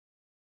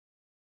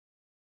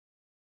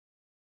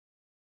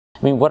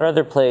I mean, what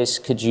other place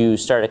could you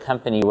start a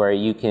company where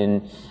you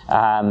can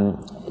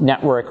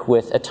network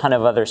with a ton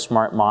of other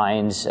smart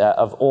minds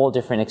of all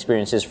different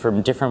experiences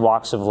from different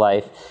walks of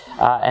life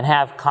and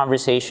have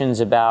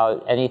conversations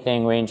about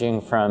anything ranging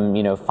from,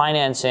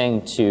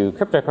 financing to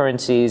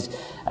cryptocurrencies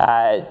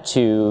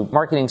to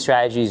marketing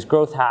strategies,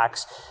 growth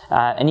hacks,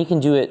 and you can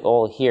do it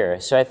all here.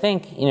 So I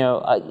think,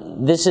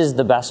 this is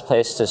the best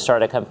place to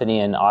start a company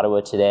in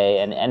Ottawa today.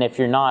 And if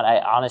you're not, I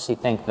honestly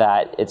think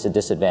that it's a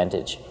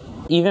disadvantage.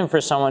 Even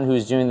for someone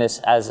who's doing this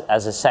as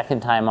a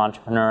second-time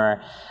entrepreneur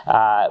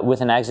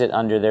with an exit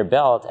under their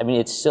belt, I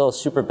mean, it's still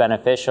super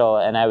beneficial.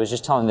 And I was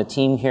just telling the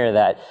team here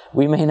that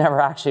we may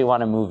never actually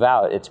want to move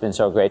out. It's been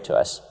so great to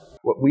us.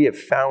 What we have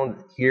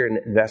found here in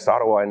Invest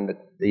Ottawa in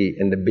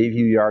the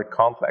Bayview Yard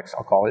complex,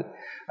 I'll call it,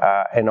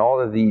 and all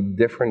of the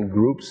different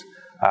groups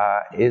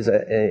is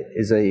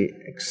a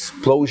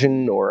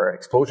explosion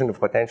of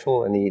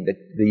potential, and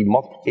the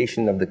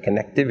multiplication of the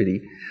connectivity.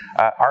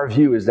 Our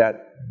view is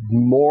that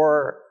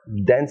more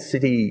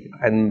density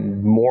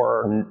and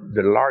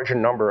the larger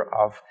number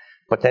of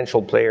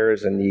potential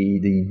players and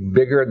the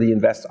bigger the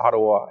Invest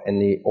Ottawa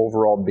and the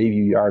overall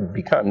Bayview Yard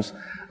becomes,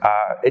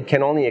 it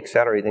can only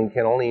accelerate and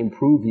can only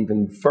improve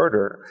even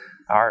further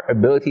our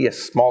ability as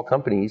small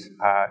companies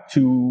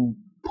to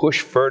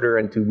push further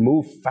and to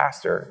move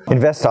faster.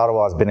 Invest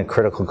Ottawa has been a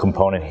critical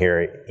component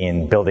here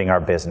in building our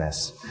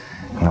business.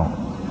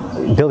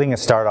 Building a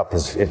startup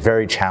is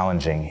very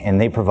challenging, and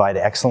they provide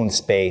excellent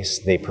space,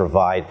 they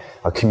provide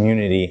a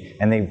community,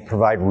 and they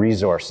provide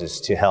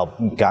resources to help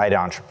guide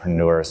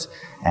entrepreneurs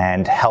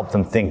and help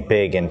them think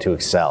big and to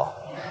excel.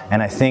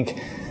 And I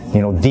think,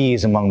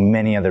 these, among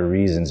many other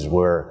reasons,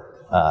 would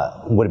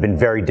have been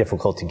very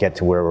difficult to get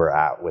to where we're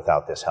at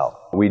without this help.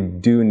 We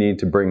do need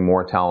to bring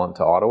more talent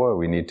to Ottawa.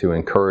 We need to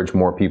encourage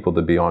more people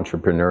to be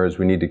entrepreneurs.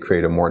 We need to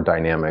create a more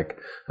dynamic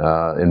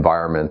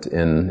environment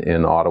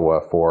in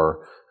Ottawa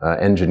for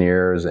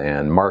engineers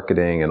and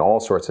marketing and all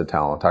sorts of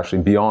talent,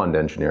 actually beyond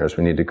engineers.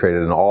 We need to create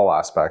it in all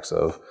aspects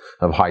of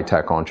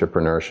high-tech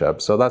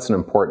entrepreneurship. So that's an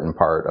important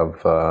part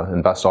of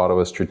Invest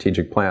Ottawa's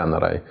strategic plan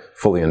that I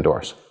fully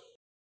endorse.